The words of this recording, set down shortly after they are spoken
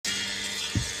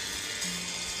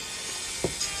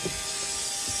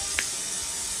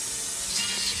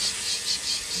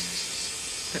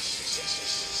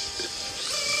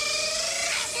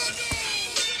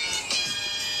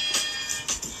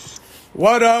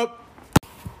What up?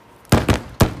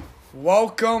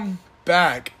 Welcome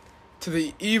back to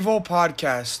the Evil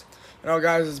Podcast.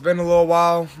 Guys, it's been a little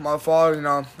while. My fault,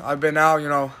 I've been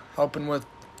out, helping with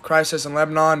crisis in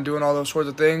Lebanon, doing all those sorts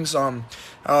of things.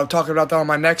 I'll talk about that on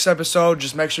my next episode.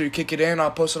 Just make sure you kick it in.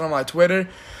 I'll post it on my Twitter.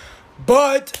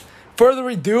 But, further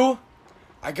ado,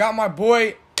 I got my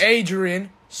boy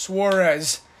Adrian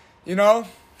Suarez.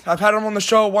 I've had him on the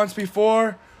show once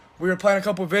before. We were playing a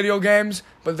couple video games,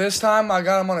 but this time I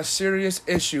got him on a serious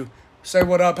issue. Say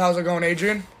what up. How's it going,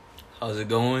 Adrian? How's it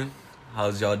going?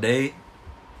 How's y'all day?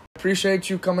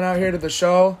 Appreciate you coming out here to the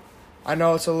show. I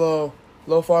know it's a little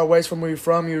far away from where you're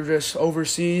from. You're just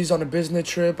overseas on a business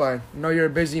trip. I know you're a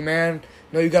busy man.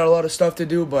 I know you got a lot of stuff to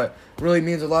do, but it really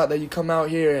means a lot that you come out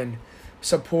here and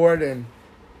support and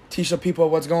teach the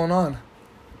people what's going on.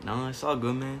 No, it's all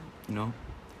good, man.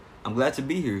 I'm glad to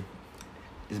be here.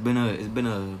 It's been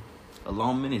a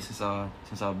long minute since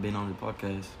I've been on the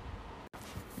podcast.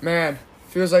 Man,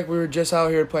 feels like we were just out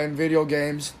here playing video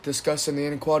games, discussing the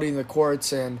inequality in the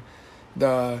courts and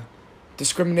the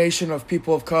discrimination of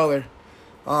people of color.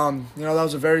 That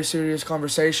was a very serious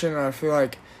conversation, and I feel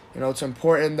like, it's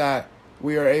important that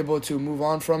we are able to move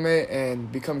on from it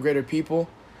and become greater people.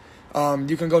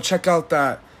 You can go check out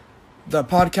the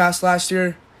podcast last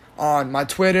year on my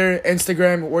Twitter,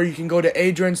 Instagram, or you can go to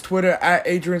Adrian's Twitter at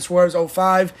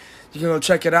AdrianSuarez05. You can go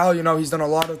check it out. He's done a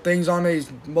lot of things on it.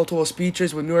 He's multiple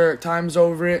speeches with New York Times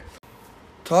over it.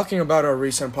 Talking about our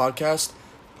recent podcast,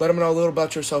 let them know a little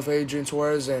about yourself, Adrian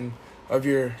Suarez, and of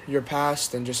your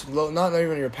past, and just not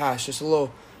even your past, just a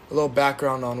little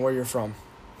background on where you're from.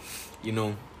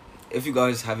 If you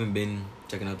guys haven't been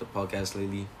checking out the podcast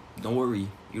lately, don't worry.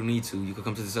 You don't need to. You could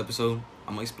come to this episode.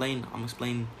 I'm gonna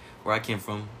explain where I came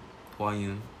from, who I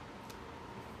am.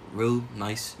 Real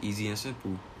nice, easy, and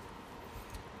simple.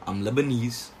 I'm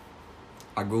Lebanese.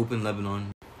 I grew up in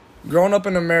Lebanon. Growing up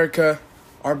in America,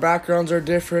 our backgrounds are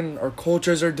different, our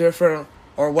cultures are different,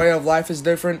 our way of life is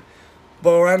different.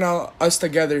 But right now, us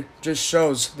together just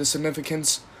shows the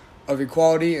significance of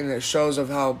equality, and it shows of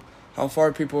how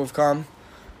far people have come.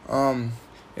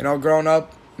 Growing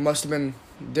up must have been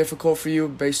difficult for you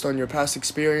based on your past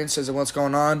experiences and what's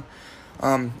going on.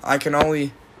 I can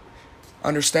only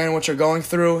understand what you're going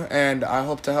through, and I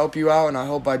hope to help you out, and I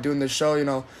hope by doing this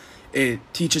show, it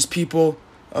teaches people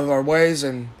of our ways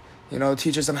and,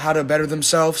 teaches them how to better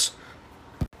themselves.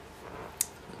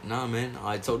 Nah, man,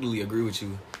 I totally agree with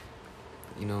you.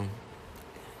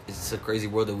 It's a crazy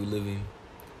world that we live in.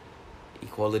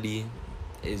 Equality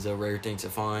is a rare thing to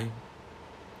find,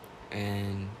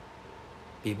 and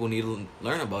people need to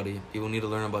learn about it. People need to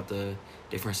learn about the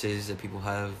differences that people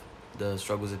have, the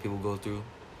struggles that people go through.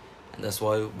 And that's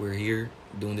why we're here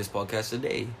doing this podcast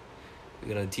today. We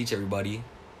gotta teach everybody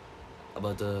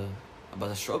about the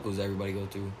struggles that everybody go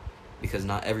through, because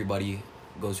not everybody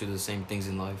goes through the same things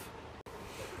in life.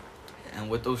 And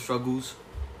with those struggles,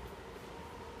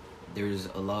 there's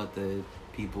a lot that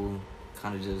people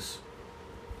kind of just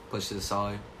push to the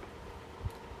side.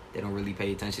 They don't really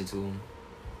pay attention to them.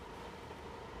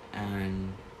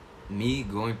 And me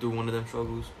going through one of them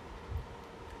struggles,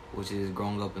 which is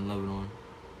growing up in Lebanon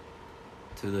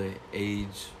to the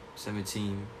age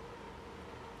 17,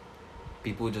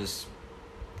 people just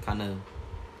kind of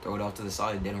throw it off to the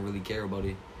side. They don't really care about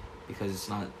it because it's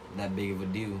not that big of a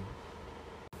deal.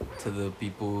 To the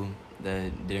people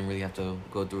that didn't really have to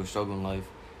go through a struggle in life,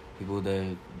 people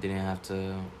that didn't have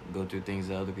to go through things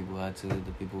that other people had to,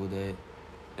 the people that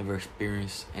never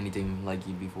experienced anything like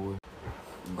you before.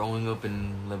 Growing up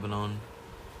in Lebanon,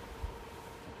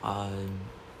 I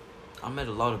met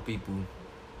a lot of people.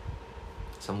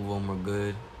 Some of them were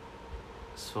good.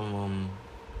 Some of them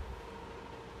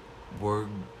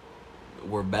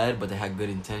were bad, but they had good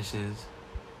intentions.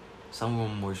 Some of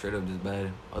them were straight up just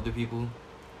bad. Other people,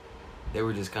 they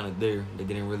were just kind of there. They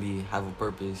didn't really have a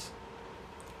purpose.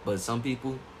 But some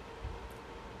people,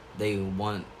 they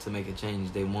want to make a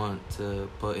change. They want to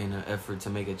put in an effort to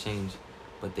make a change,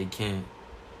 but they can't.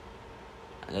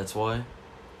 And that's why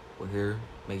we're here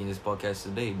making this podcast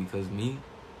today, because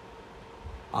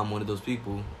I'm one of those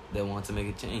people that want to make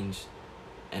a change,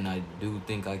 and I do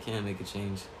think I can make a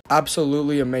change.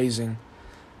 Absolutely amazing.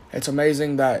 It's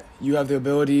amazing that you have the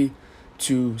ability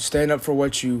to stand up for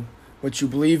what you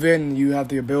believe in. You have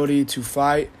the ability to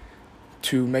fight,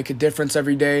 to make a difference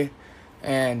every day,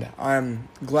 and I'm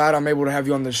glad I'm able to have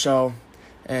you on the show,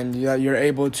 and that you're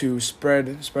able to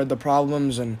spread the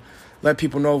problems and let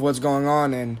people know what's going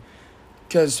on. And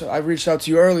because I reached out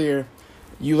to you earlier,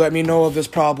 you let me know of this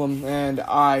problem, and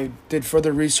I did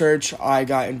further research. I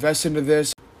got invested into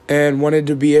this and wanted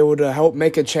to be able to help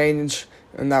make a change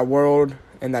in that world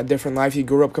and that different life he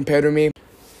grew up compared to me.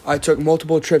 I took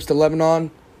multiple trips to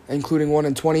Lebanon, including one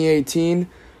in 2018.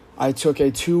 I took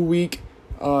a 2-week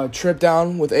trip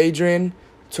down with Adrian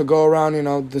to go around,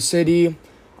 the city.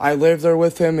 I lived there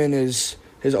with him in his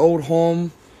old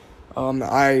home.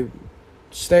 I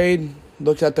stayed,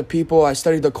 looked at the people, I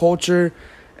studied the culture,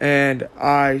 and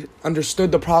I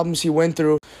understood the problems he went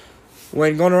through.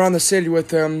 When going around the city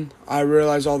with him, I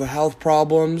realized all the health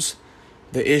problems,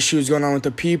 the issues going on with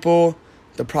the people,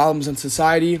 the problems in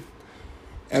society.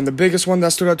 And the biggest one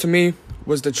that stood out to me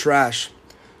was the trash.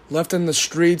 Left in the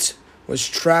streets was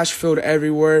trash filled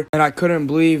everywhere. And I couldn't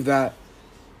believe that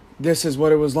this is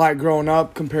what it was like growing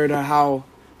up compared to how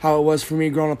it was for me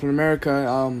growing up in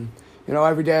America.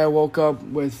 Every day I woke up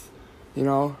with,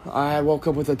 I woke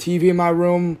up with a TV in my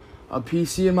room, a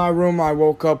PC in my room. I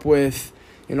woke up with,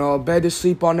 a bed to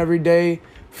sleep on every day,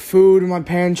 food in my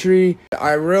pantry.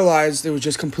 I realized it was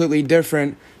just completely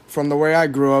different from the way I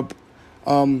grew up.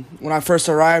 When I first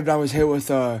arrived, I was hit with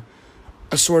a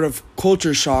sort of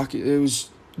culture shock. It was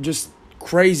just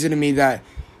crazy to me that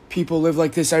people live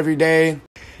like this every day.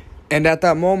 And at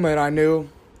that moment, I knew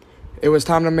it was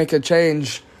time to make a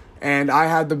change. And I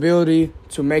had the ability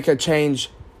to make a change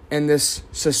in this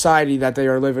society that they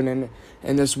are living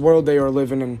in this world they are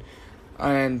living in.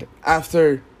 And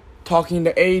after talking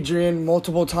to Adrian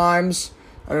multiple times,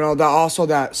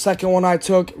 that second one I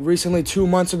took recently 2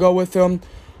 months ago with him,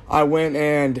 I went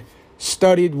and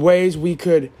studied ways we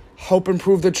could help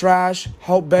improve the trash,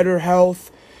 help better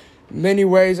health, many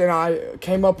ways, and I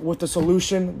came up with a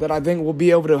solution that I think will be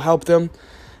able to help them.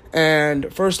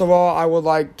 And first of all, I would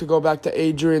like to go back to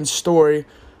Adrian's story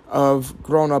of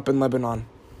growing up in Lebanon.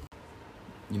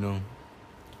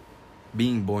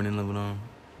 Being born in Lebanon,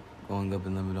 growing up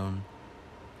in Lebanon,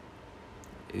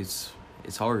 it's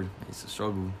hard. It's a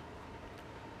struggle.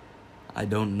 I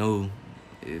don't know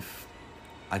if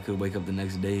I could wake up the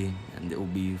next day and there will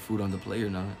be food on the plate or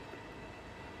not.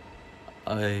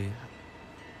 I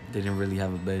didn't really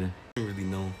have a bed. I didn't really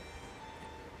know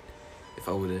if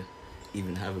I would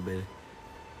even have a bed.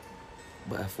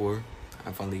 But at 4,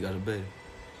 I finally got a bed.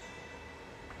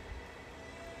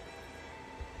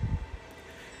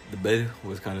 The bed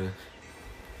was kind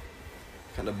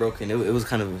of broken. It was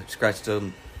kind of scratched up,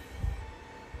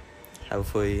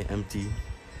 halfway empty.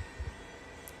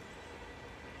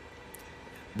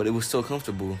 But it was still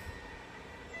comfortable,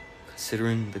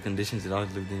 considering the conditions that I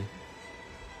lived in.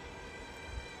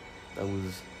 That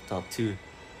was top tier.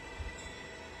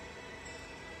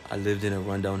 I lived in a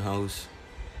rundown house.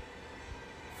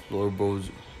 Floorboards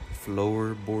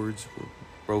were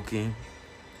broken.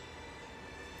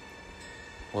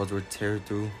 Walls were teared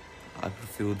through. I could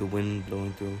feel the wind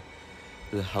blowing through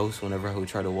the house whenever I would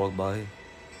try to walk by.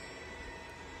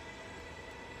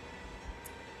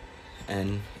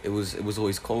 And it was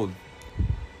always cold.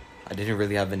 I didn't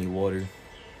really have any water.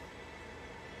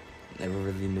 Never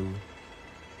really knew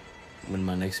when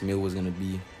my next meal was gonna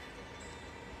be.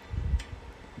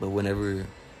 But whenever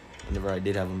I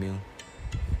did have a meal,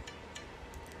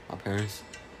 my parents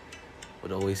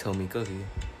would always help me cook it.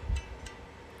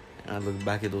 And I look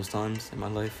back at those times in my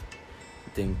life, I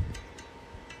think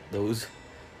those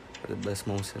are the best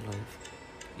moments in life.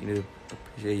 You need to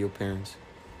appreciate your parents.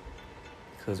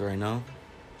 Because right now,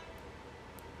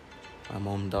 my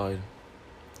mom died.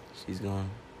 She's gone.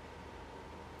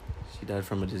 She died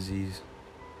from a disease.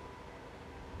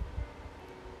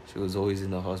 She was always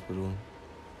in the hospital.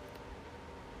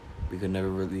 We could never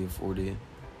really afford it.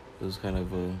 It was kind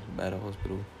of a bad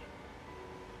hospital.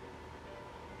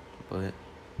 But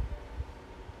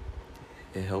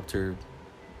it helped her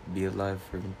be alive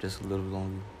for just a little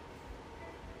longer.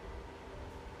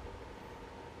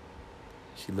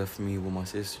 She left me with my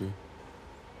sister.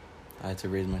 I had to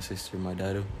raise my sister. My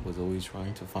dad was always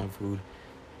trying to find food,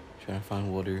 trying to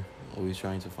find water, always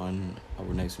trying to find our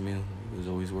next meal. He was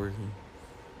always working.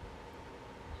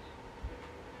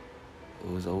 It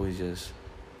was always just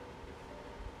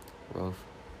rough.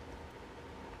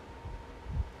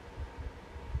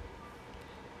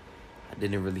 I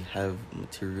didn't really have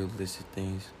materialistic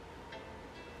things.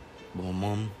 But my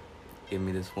mom gave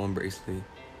me this one bracelet.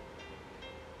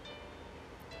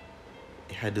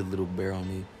 It had a little bear on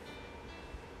it.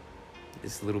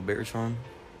 This little bear charm,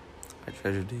 I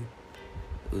treasured it.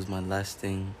 It was my last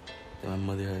thing that my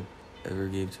mother had ever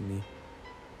gave to me.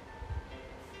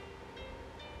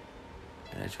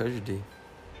 And I treasured it.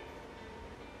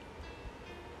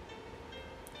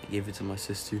 I gave it to my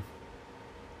sister.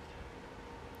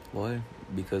 Why?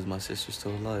 Because my sister's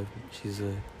still alive. She's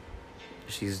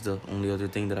the only other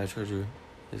thing that I treasure in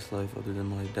this life other than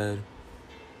my dad.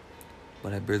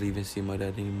 But I barely even see my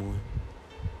dad anymore.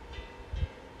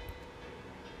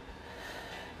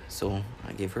 So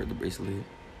I gave her the bracelet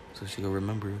so she could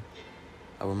remember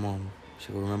our mom. She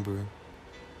could remember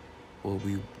what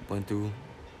we went through,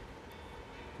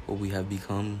 what we have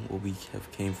become, what we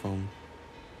have came from.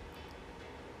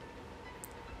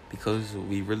 Because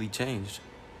we really changed.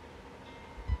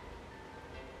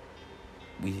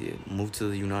 We moved to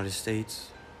the United States,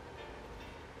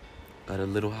 got a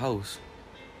little house.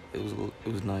 It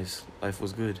was nice. Life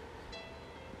was good.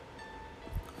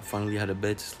 I finally had a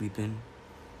bed to sleep in.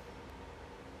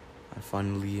 I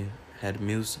finally had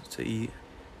meals to eat.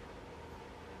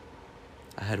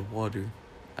 I had water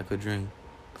I could drink,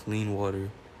 clean water.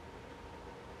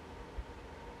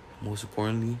 Most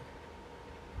importantly,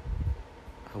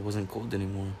 I wasn't cold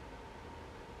anymore.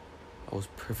 I was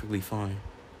perfectly fine,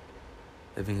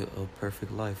 living a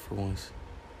perfect life for once.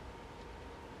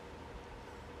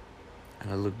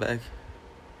 And I look back,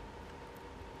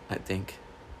 I think,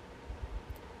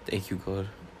 thank you, God,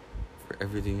 for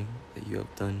everything that you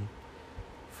have done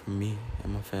for me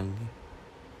and my family.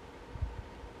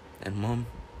 And Mom,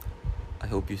 I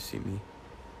hope you see me.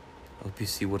 I hope you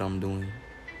see what I'm doing.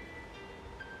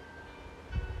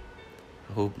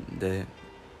 I hope that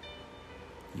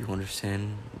you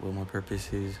understand what my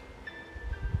purpose is.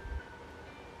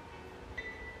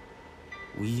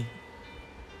 We,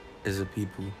 as a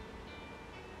people,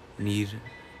 need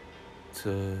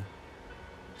to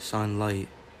shine light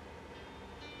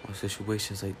on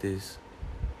situations like this,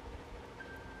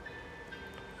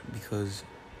 because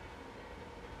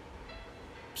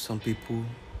some people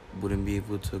wouldn't be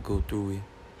able to go through it.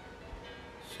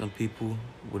 Some people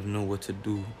wouldn't know what to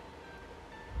do.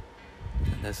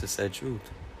 And that's the sad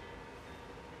truth.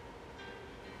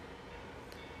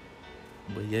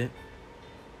 But yet,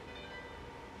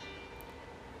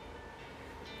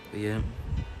 there's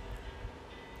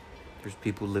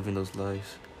people living those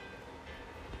lives.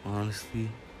 Honestly,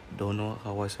 don't know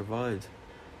how I survived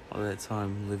all that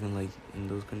time living like in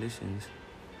those conditions.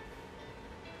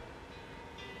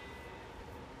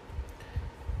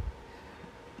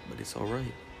 But it's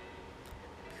alright,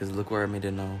 because look where I made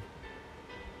it now.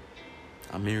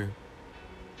 I'm here.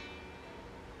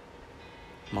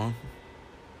 Mom,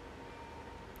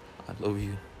 I love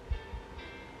you.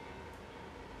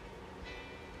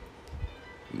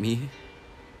 Me,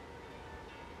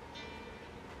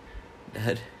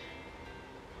 Dad,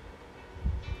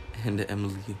 and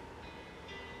Emily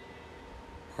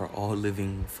are all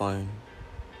living fine.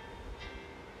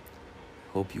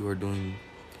 Hope you are doing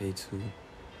okay too.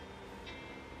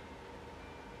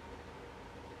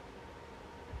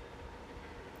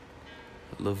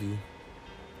 I love you.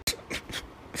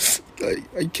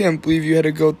 I can't believe you had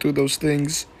to go through those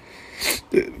things.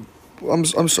 I'm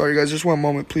sorry, guys. Just one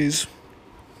moment, please.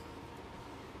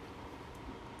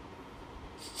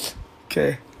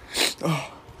 Okay.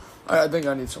 Oh, I think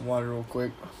I need some water real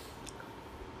quick.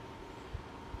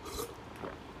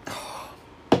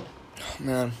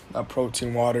 Man, that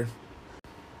protein water.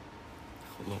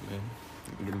 Hold on, man.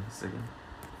 Give me a second.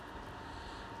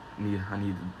 I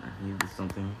need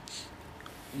something.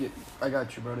 Yeah, I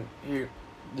got you, brother. Here,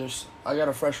 I got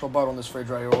a fresh whole bottle in this fridge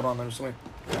right here. Hold on, let me see.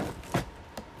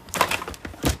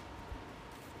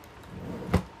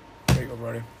 There you go,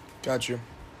 brother. Got you.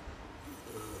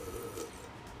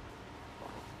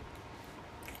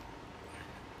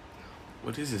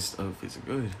 What is this stuff? It's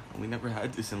good. We never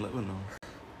had this in Lebanon.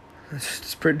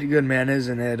 It's pretty good, man,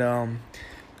 isn't it?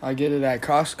 I get it at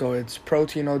Costco. It's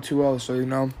protein O2O, so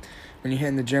when you hit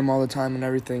in the gym all the time and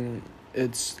everything,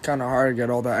 it's kind of hard to get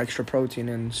all that extra protein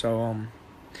in. So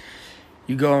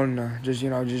you go and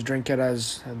just drink it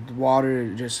as water.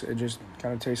 It just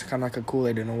kind of tastes kind of like a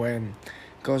Kool-Aid in a way, and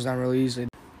it goes down really easily.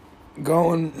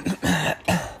 Going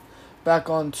back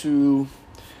onto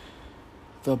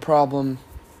the problem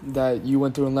that you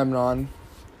went through in Lebanon,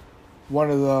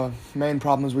 one of the main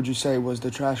problems, would you say, was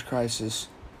the trash crisis?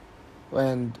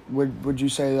 And would you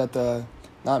say that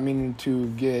not meaning to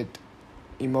get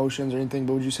emotions or anything,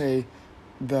 but would you say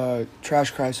the trash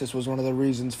crisis was one of the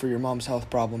reasons for your mom's health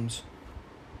problems?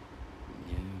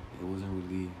 Yeah, it wasn't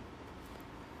really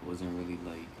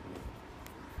like,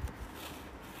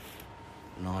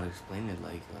 I don't know how to explain it,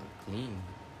 like clean.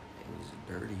 It was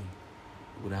dirty.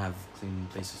 We wouldn't have clean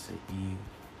places to eat.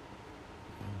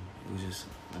 It was just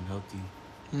unhealthy.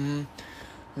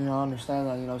 I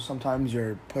understand that, sometimes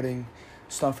you're putting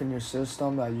stuff in your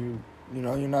system that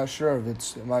you're not sure if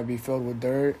it might be filled with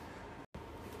dirt.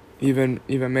 Even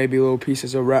maybe little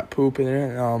pieces of rat poop in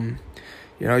it.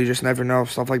 You just never know.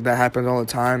 Stuff like that happens all the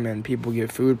time, and people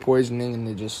get food poisoning, and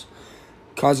it just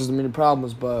causes many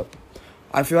problems. But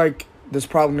I feel like this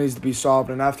problem needs to be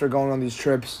solved, and after going on these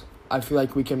trips, I feel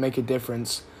like we can make a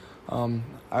difference.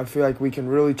 I feel like we can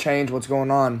really change what's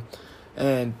going on.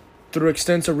 And through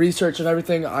extensive research and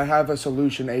everything, I have a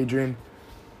solution, Adrian.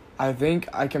 I think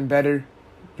I can better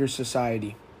your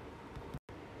society.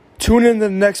 Tune in to the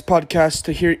next podcast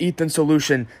to hear Ethan's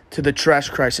solution to the trash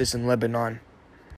crisis in Lebanon.